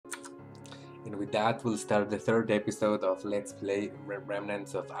And with that, we'll start the third episode of Let's Play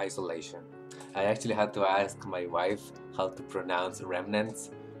Remnants of Isolation. I actually had to ask my wife how to pronounce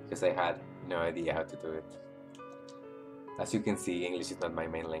remnants because I had no idea how to do it. As you can see, English is not my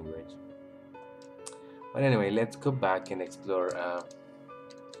main language. But anyway, let's go back and explore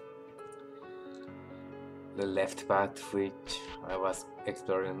the left path, which I was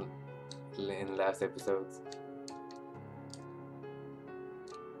exploring in last episodes.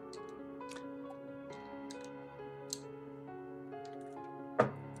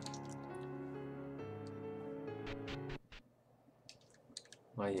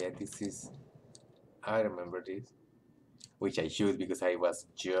 Oh yeah, this is... I remember this. Which I should because I was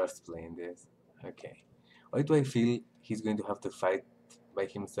just playing this. Okay. Why do I feel he's going to have to fight by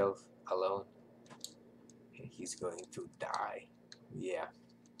himself alone? And he's going to die. Yeah.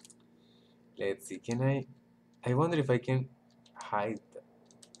 Let's see, can I wonder if I can hide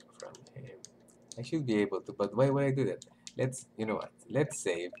from him. I should be able to, but why would I do that? You know what, let's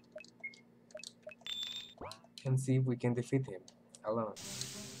save and see if we can defeat him alone.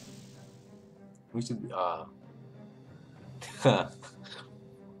 We should be,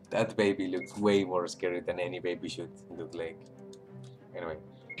 that baby looks way more scary than any baby should look like. Anyway,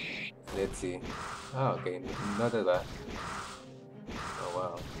 let's see. Oh, okay, not that bad. Oh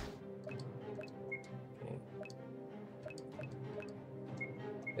wow. Okay.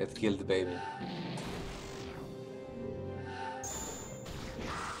 Let's kill the baby.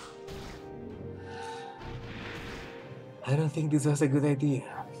 I don't think this was a good idea.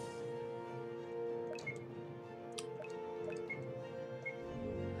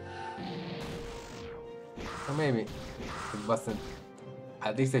 Or maybe it wasn't.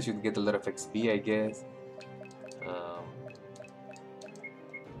 At least I should get a lot of XP, I guess. Um,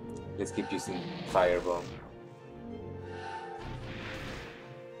 let's keep using Firebomb.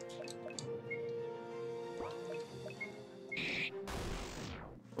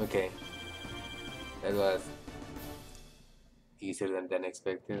 Okay, that was easier than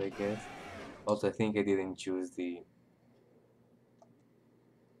expected, I guess. Also, I think I didn't choose the...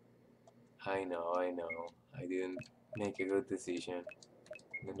 I know, I didn't make a good decision.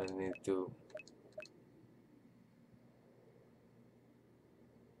 I'm gonna need to...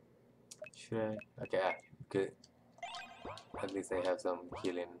 Should I? Okay, good. At least I have some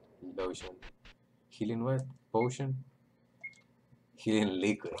healing lotion. Healing what? Potion? Healing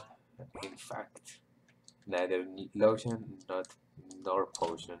liquid. In fact, neither lotion nor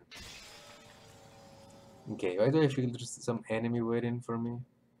potion. Okay, why do I feel there's some enemy waiting for me?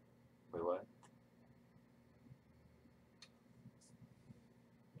 Wait, what?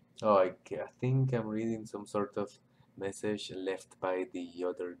 Oh, I think I'm reading some sort of message left by the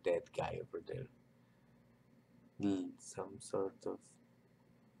other dead guy over there. Some sort of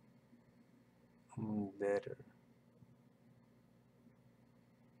letter.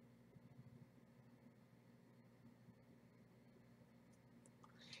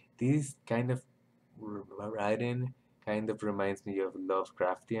 This kind of writing kind of reminds me of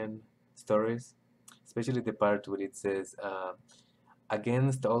Lovecraftian stories, especially the part where it says,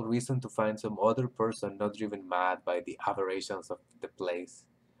 against all reason to find some other person not driven mad by the aberrations of the place,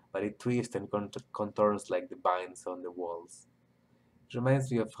 but it twists and contours like the vines on the walls. It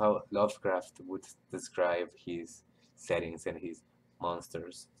reminds me of how Lovecraft would describe his settings and his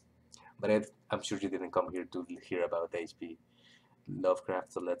monsters. But I'm sure you didn't come here to hear about HP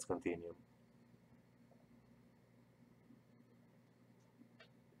Lovecraft, so let's continue.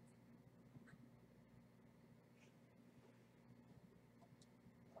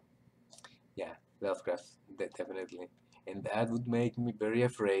 Yeah, Lovecraft, definitely. And that would make me very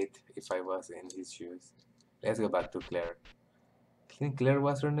afraid if I was in his shoes. Let's go back to Claire. I think Claire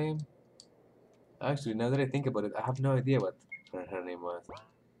was her name? Actually, now that I think about it, I have no idea what her name was.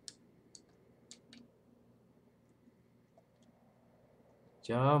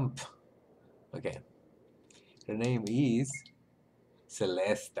 Jump! Okay. Her name is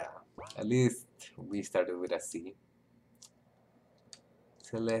Celesta. At least we started with a C.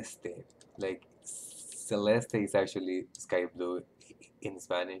 Celeste. Like, Celeste is actually sky blue in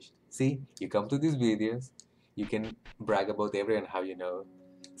Spanish. See, you come to these videos, you can brag about everyone how you know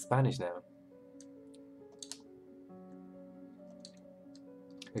Spanish now.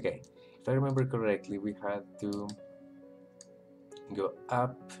 Okay, if I remember correctly, we had to go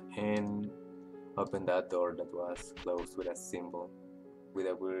up and open that door that was closed with a symbol, with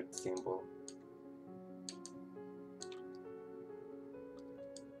a weird symbol.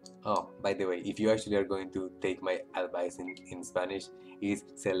 Oh, by the way, if you actually are going to take my advice in Spanish, it's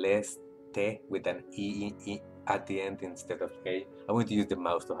Celeste with an at the end instead of A. I'm going to use the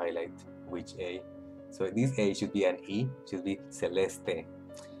mouse to highlight which A. So this A should be an E, should be Celeste,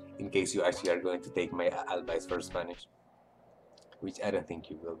 in case you actually are going to take my advice for Spanish, which I don't think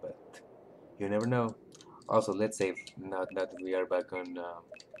you will, but you never know. Also, let's save now that we are back on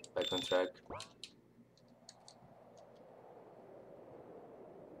track.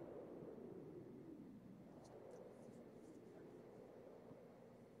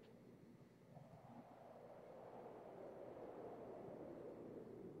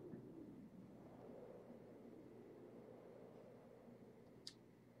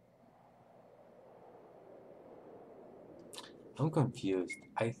 I'm confused.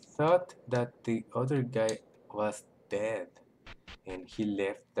 I thought that the other guy was dead and he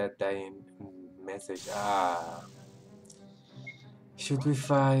left that dying message. Ah, should we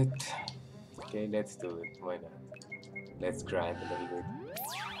fight? Okay, let's do it. Why not? Let's grind a little bit.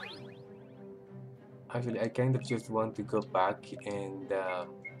 Actually, I kind of just want to go back and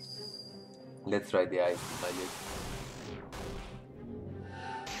let's try the ice magic.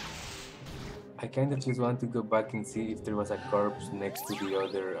 I kind of just want to go back and see if there was a corpse next to the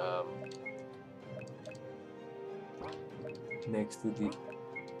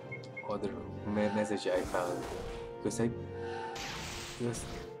other message I found, because I just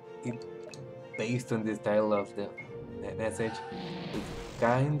it based on the style of the message, it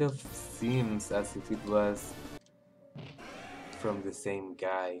kind of seems as if it was from the same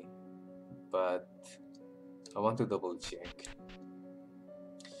guy, but I want to double check.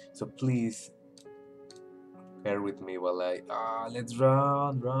 So please bear with me while let's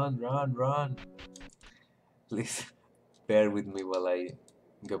run. Please bear with me while I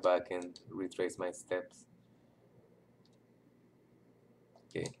go back and retrace my steps.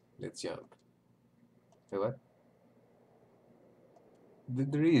 Okay, let's jump. Wait, what?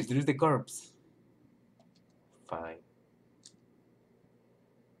 There is the corpse. Fine.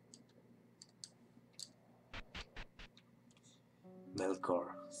 Melkor,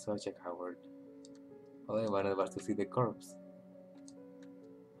 such a coward. All I wanted was to see the corpse.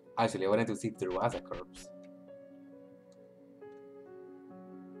 Actually, I wanted to see if there was a corpse.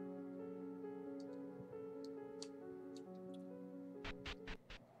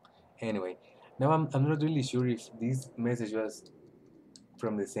 Anyway, now I'm not really sure if this message was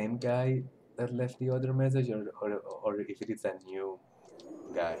from the same guy that left the other message, or if it is a new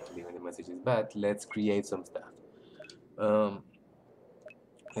guy leaving the messages. But let's create some stuff. Um,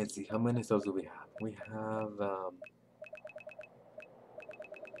 let's see, how many souls do we have? We have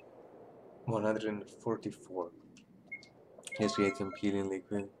 144. Let's create some healing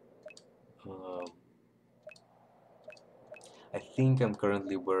liquid. Um, I think I'm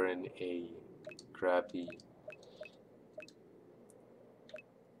currently wearing a crappy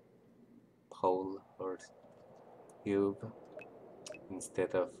pole or cube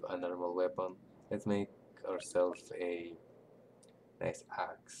instead of a normal weapon. Let's make ourselves a nice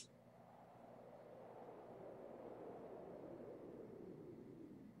axe.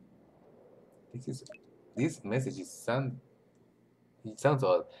 This message it sounds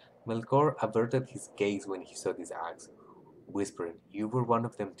odd. Melkor averted his gaze when he saw this axe, whispering, "You were one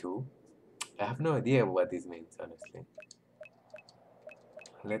of them too?" I have no idea what this means, honestly.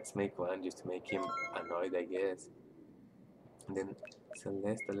 Let's make one just to make him annoyed, I guess. And then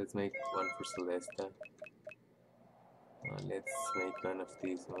Celesta, let's make one for Celesta. Let's make one of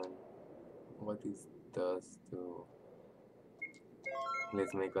these one. What this does to...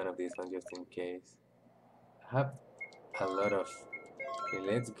 Let's make one of these one just in case. I have a lot of... Okay,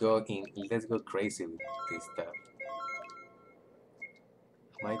 let's go crazy with this stuff.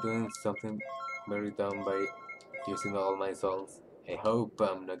 Am I doing something very dumb by using all my souls? I hope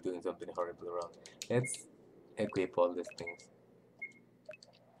I'm not doing something horribly wrong. Let's equip all these things.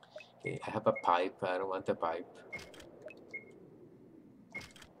 Okay, I have a pipe. I don't want a pipe.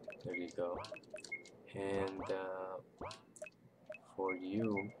 There you go. And for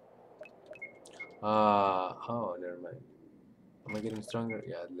you... oh, never mind. Am I getting stronger?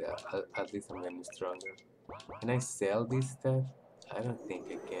 Yeah, at least I'm getting stronger. Can I sell this stuff? I don't think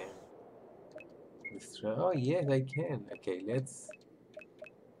I can. Destroy... Oh, yes, I can. Okay, let's...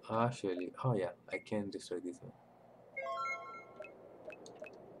 Actually, oh yeah, I can destroy this one.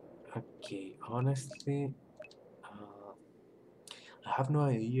 Okay, honestly, I have no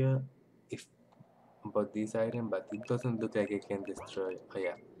idea if about this item, but it doesn't look like I can destroy... Oh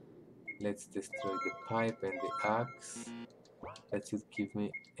yeah, let's destroy the pipe and the axe. Let's just give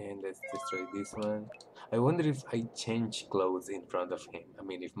me... And let's destroy this one. I wonder if I change clothes in front of him. I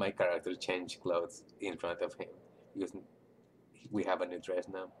mean, if my character change clothes in front of him. Because we have a new dress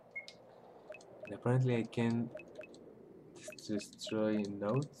now. apparently I can destroy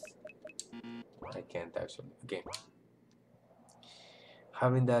nodes. I can't actually. Okay.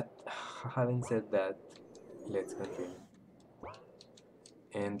 Having that, having said that, let's continue.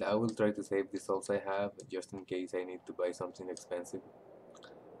 And I will try to save the souls I have just in case I need to buy something expensive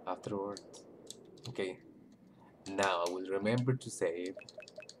afterwards. Okay. Now I will remember to save.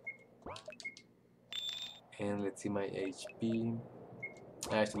 And let's see my HP.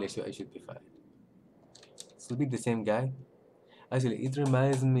 Actually, I should be fine. This will be the same guy. Actually, it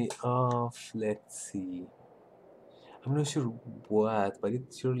reminds me of, let's see. I'm not sure what, but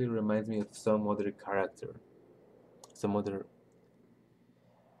it surely reminds me of some other character. Some other.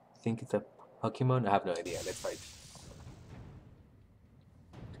 I think it's a Pokemon. I have no idea. Let's fight.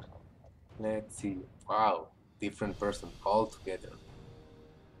 Let's see. Wow, different person altogether.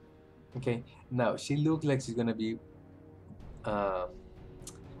 Okay, now she looks like she's gonna be uh,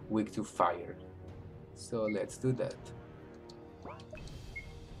 weak to fire. So let's do that.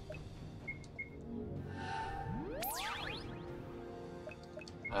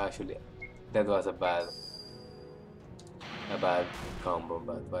 Actually, that was a bad combo,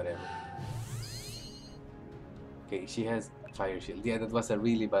 but whatever. Okay, she has fire shield. Yeah, that was a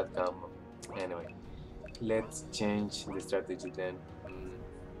really bad combo. Anyway, let's change the strategy then.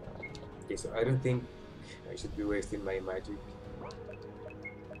 Okay, so I don't think I should be wasting my magic.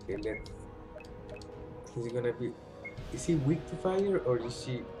 Okay, let's. He's gonna be. Is he weak to fire or is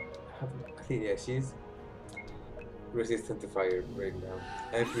she? I think yeah, she's resistant to fire right now.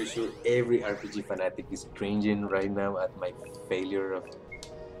 I'm pretty sure every RPG fanatic is cringing right now at my failure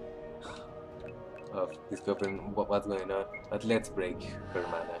of discovering what's going on. But let's break her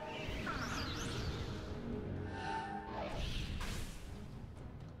mana.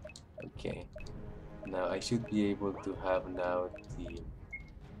 Okay. Now I should be able to have now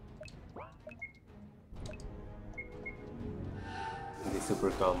the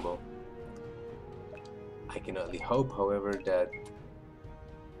super combo. I can only hope, however, that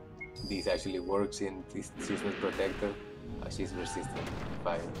this actually works in this Seasonal Protector. She's resistant to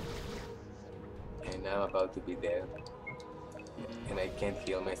fire. And I'm about to be dead. And I can't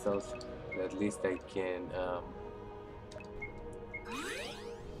heal myself. But at least I can.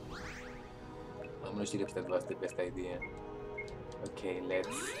 I'm not sure if that was the best idea. Okay,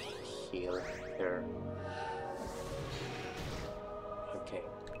 let's heal her. Okay.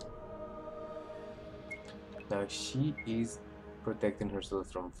 Now she is protecting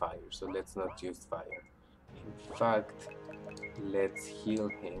herself from fire, so let's not use fire. In fact, let's heal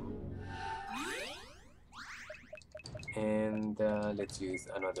him. And let's use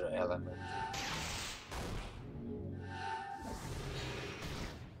another element.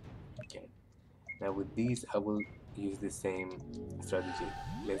 Okay. Now with these, I will use the same strategy.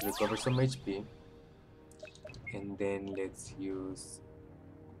 Let's recover some HP. And then let's use...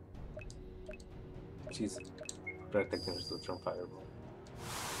 She's protecting herself from fireball.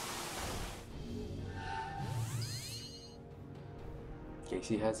 Okay,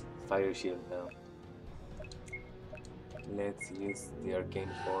 she has fire shield now. Let's use the arcane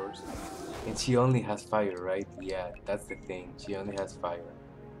force. And she only has fire, right? Yeah, that's the thing. She only has fire.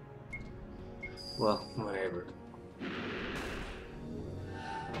 Well, whatever.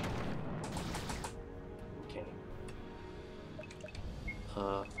 Okay.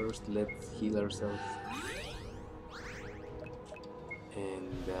 First, let's heal ourselves.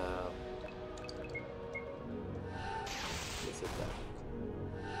 And let's attack.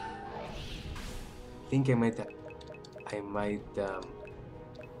 I think I might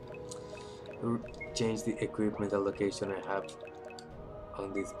change the equipment allocation I have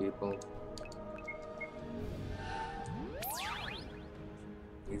on these people.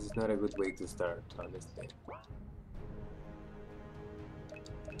 This is not a good way to start, honestly.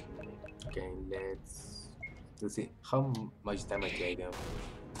 Okay, let's see how much damage I do.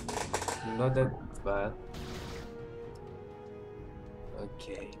 Not that bad.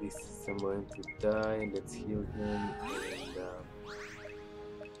 Okay, this is going to die. Let's heal him and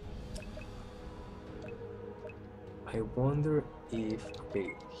I wonder if...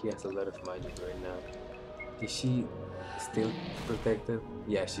 Okay, he has a lot of magic right now. Is she still protected?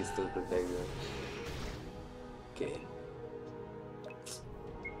 Yeah, she's still protected. Okay.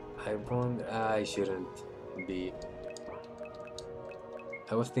 I wonder... I shouldn't be...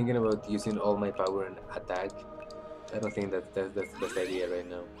 I was thinking about using all my power and attack. I don't think that's the best idea right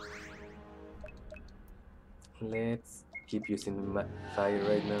now. Let's keep using fire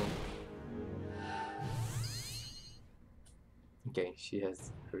right now. Okay, she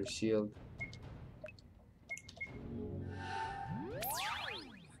has her shield.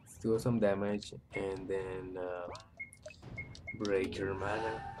 do some damage and then break her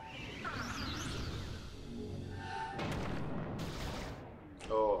mana.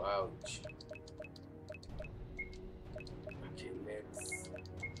 Oh, ouch. Okay, let's...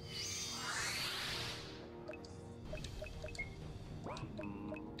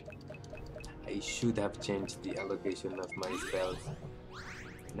 I should have changed the allocation of my spells.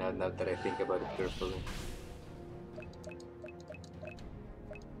 Now that I think about it carefully.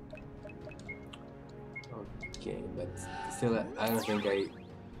 Okay, but still, I don't think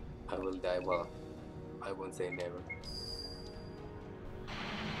I will die. Well, I won't say never.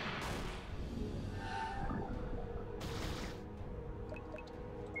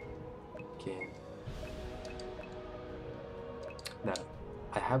 Okay. Now,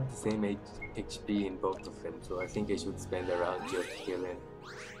 I have the same HP in both of them, so I think I should spend a round just healing.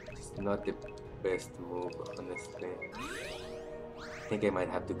 It's not the best move, honestly. I think I might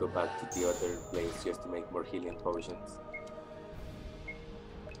have to go back to the other place just to make more healing potions.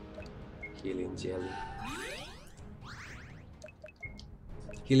 Healing jelly.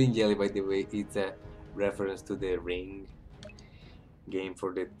 Healing jelly, by the way, it's a reference to the Ring game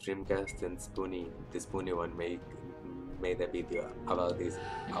for the Dreamcast, and the Spoony one, made a video about this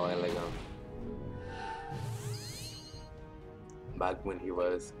a while ago. Back when he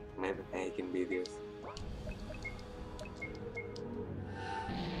was making videos.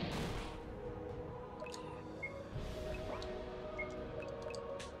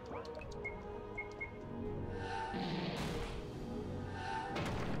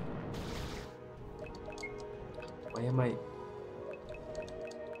 Why am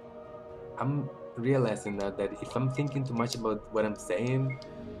I'm realizing now that if I'm thinking too much about what I'm saying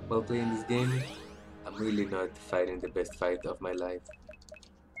while playing this game, I'm really not fighting the best fight of my life.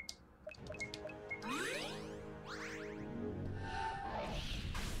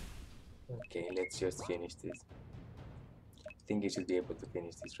 Okay, let's just finish this. I think I should be able to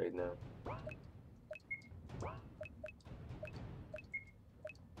finish this right now.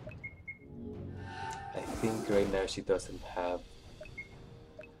 I think right now she doesn't have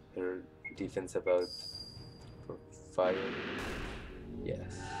her defense about for fire.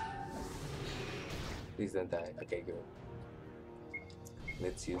 Yes. Please don't die. Okay, good.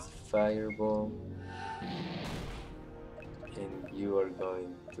 Let's use fireball. And you are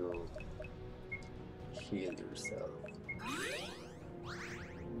going to heal yourself.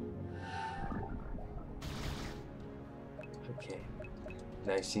 Okay.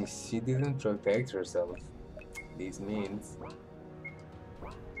 Now since she didn't protect herself, this means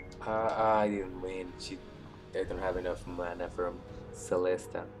I didn't win. I don't have enough mana from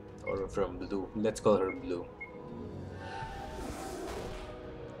Celesta or from Blue. Let's call her Blue.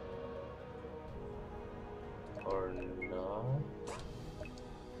 Or not?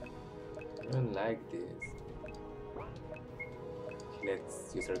 I don't like this.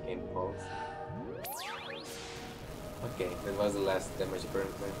 Let's use Arcane Pulse. Okay, that was the last damage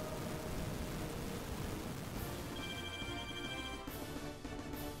apparently.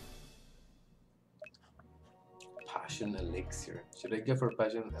 Passion Elixir. Should I go for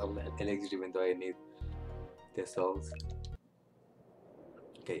Passion Elixir even though I need the souls?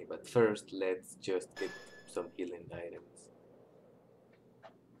 Okay, but first let's just get some healing items.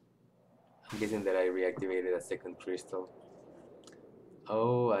 I'm guessing that I reactivated a second crystal.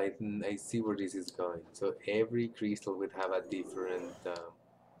 Oh, I see where this is going. So every crystal would have a different...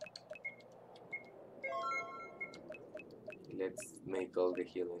 let's make all the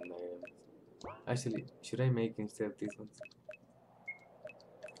healing items. Actually, should I make instead of these ones?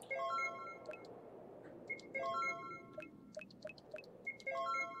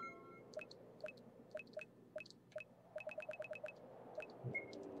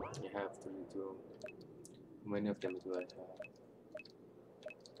 I have to do... How many of them do I have?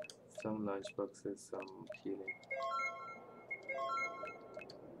 Some lunchboxes, some healing.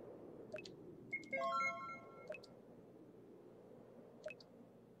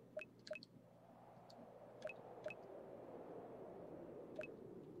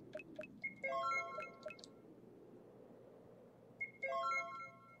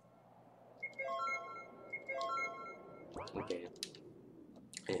 Okay,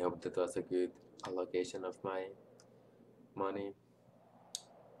 I hope that was a good allocation of my money.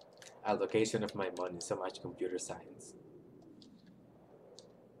 Allocation of my money, so much computer science.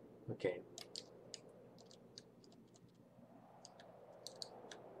 Okay.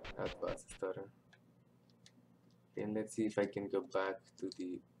 That was a stutter. Then let's see if I can go back to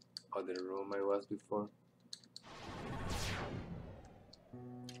the other room I was before.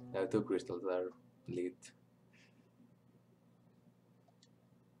 Now 2 crystals are lit.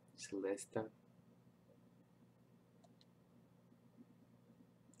 Celesta.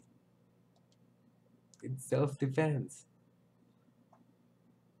 It's self-defense.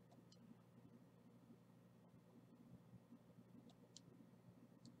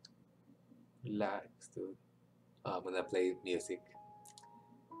 Relax, dude. Oh, I'm gonna play music.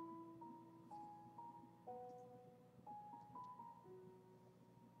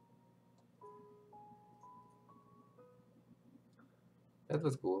 That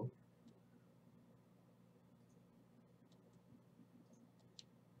was cool.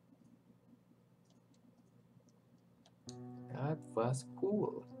 That was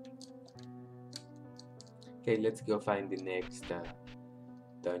cool. Okay, let's go find the next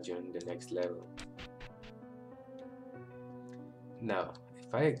dungeon, the next level. Now,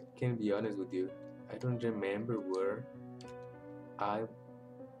 if I can be honest with you, I don't remember where I...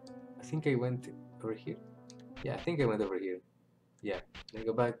 I think I went over here. Yeah, I think I went over here. Yeah, can I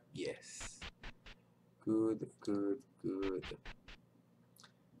go back? Yes. Good, good, good.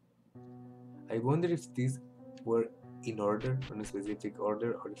 I wonder if these were in order, on a specific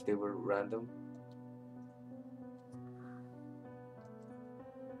order, or if they were random.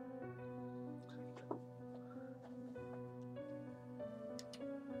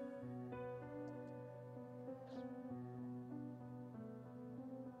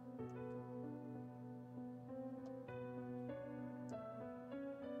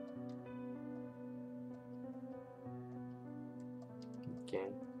 Okay.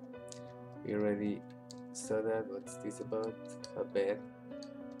 We already saw that. What's this about? A bed.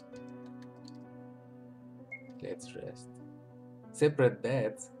 Let's rest. Separate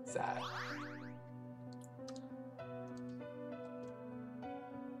beds? Sad.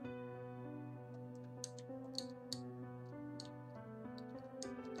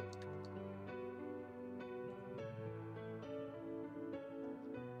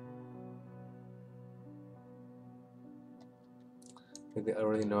 I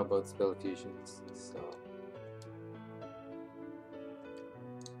already know about spell fusions, so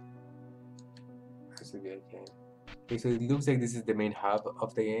that should be okay. Okay, so it looks like this is the main hub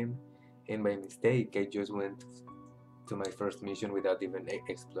of the game, and by mistake I just went to my first mission without even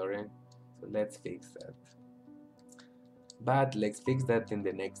exploring. So let's fix that. But let's fix that in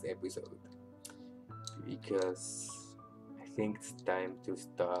the next episode, because I think it's time to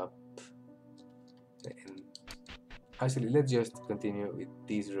stop. And actually, let's just continue with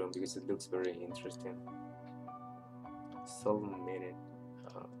this room because it looks very interesting. Soul minute.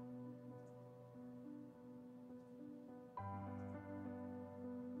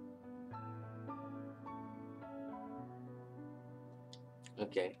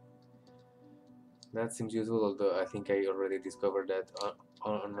 Okay, that seems useful, although I think I already discovered that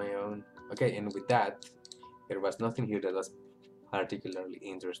on my own. Okay, and with that, there was nothing here that was particularly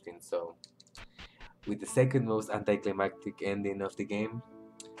interesting, so with the second most anticlimactic ending of the game,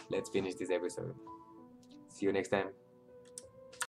 let's finish this episode. See you next time.